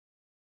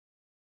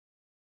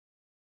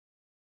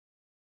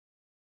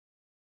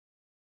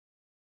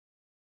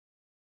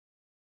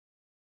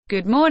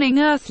Good morning,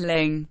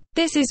 Earthling.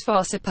 This is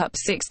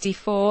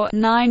Fossapup64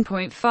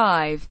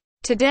 9.5.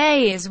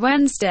 Today is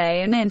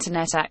Wednesday and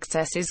internet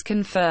access is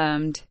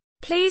confirmed.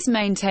 Please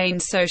maintain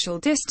social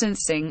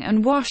distancing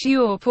and wash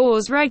your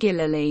paws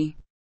regularly.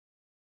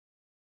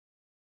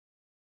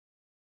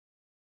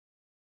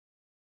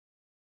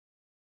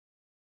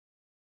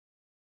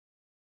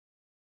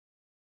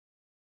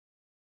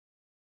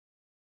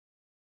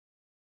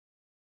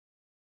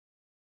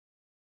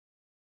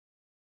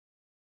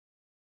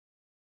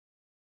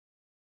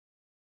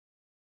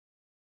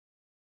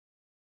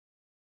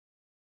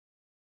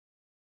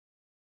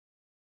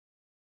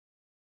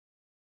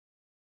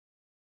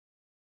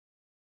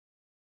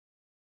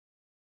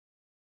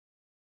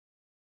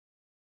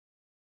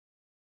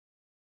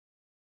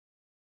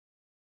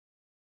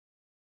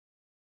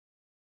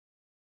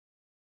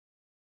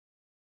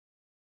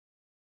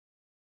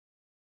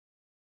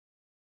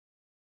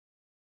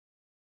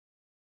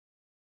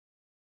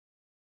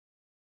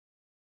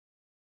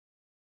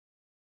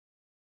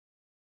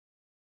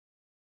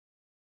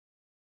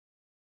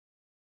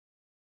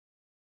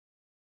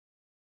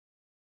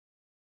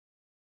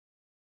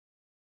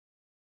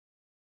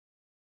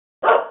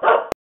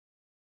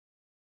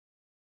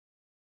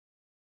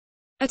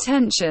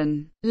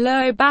 Attention!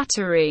 Low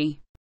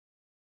battery.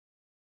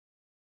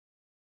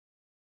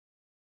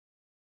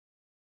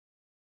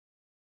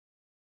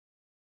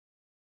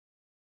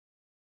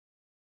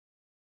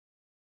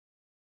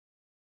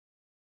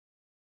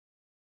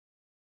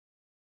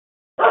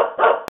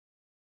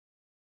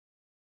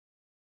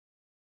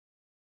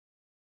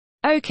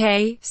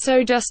 Okay,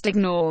 so just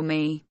ignore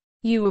me.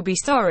 You will be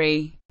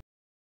sorry.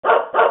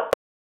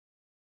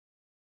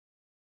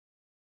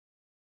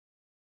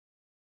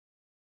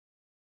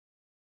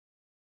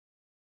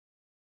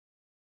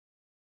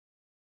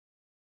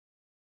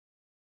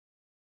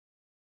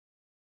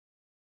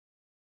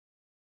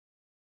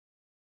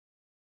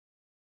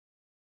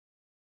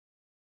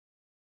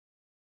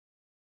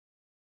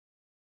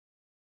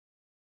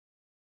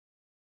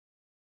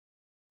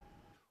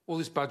 Well,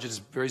 this budget is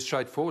very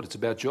straightforward. It's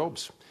about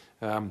jobs.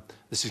 The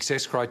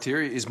success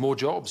criteria is more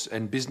jobs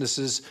and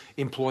businesses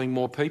employing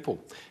more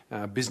people.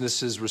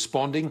 Businesses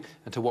responding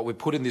to what we've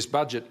put in this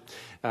budget,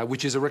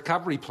 which is a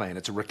recovery plan.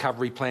 It's a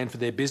recovery plan for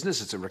their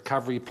business. It's a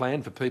recovery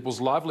plan for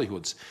people's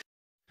livelihoods.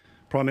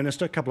 Prime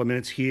Minister, a couple of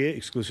minutes here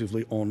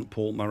exclusively on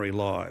Paul Murray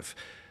Live.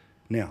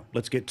 Now,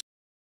 let's get to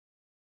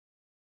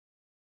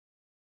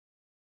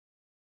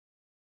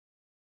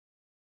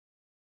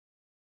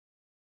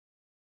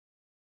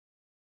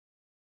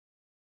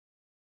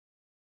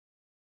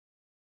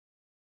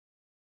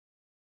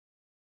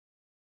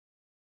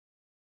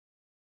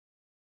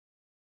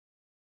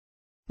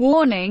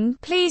Warning,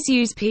 please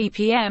use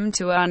ppm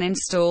to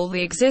uninstall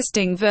the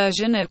existing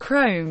version of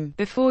Chrome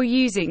before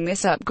using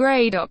this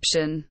upgrade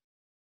option.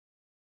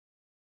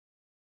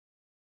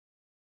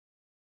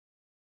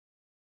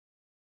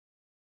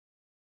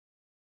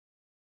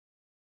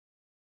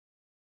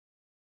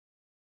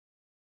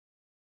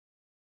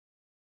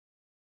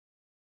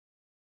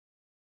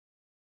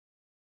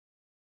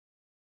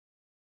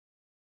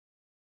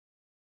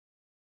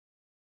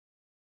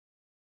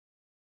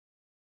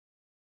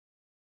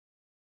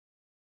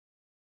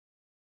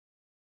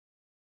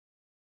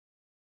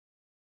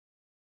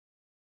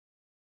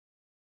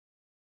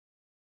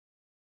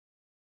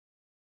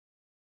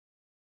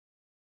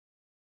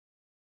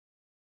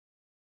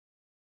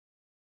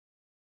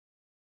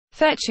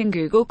 Fetching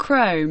Google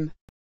Chrome.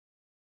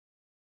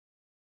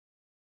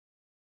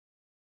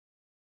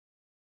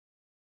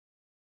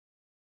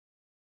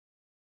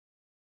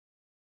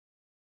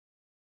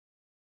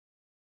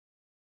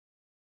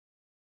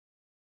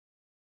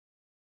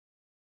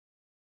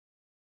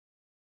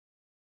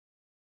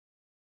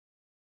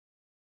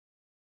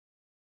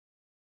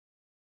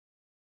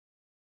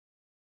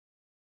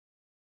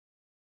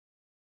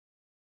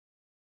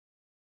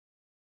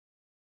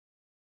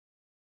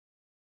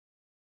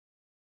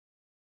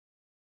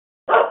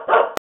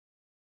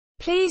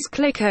 Please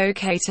click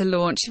OK to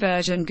launch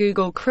version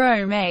Google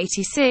Chrome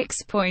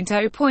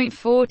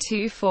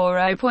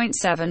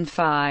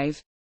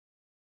 86.0.4240.75.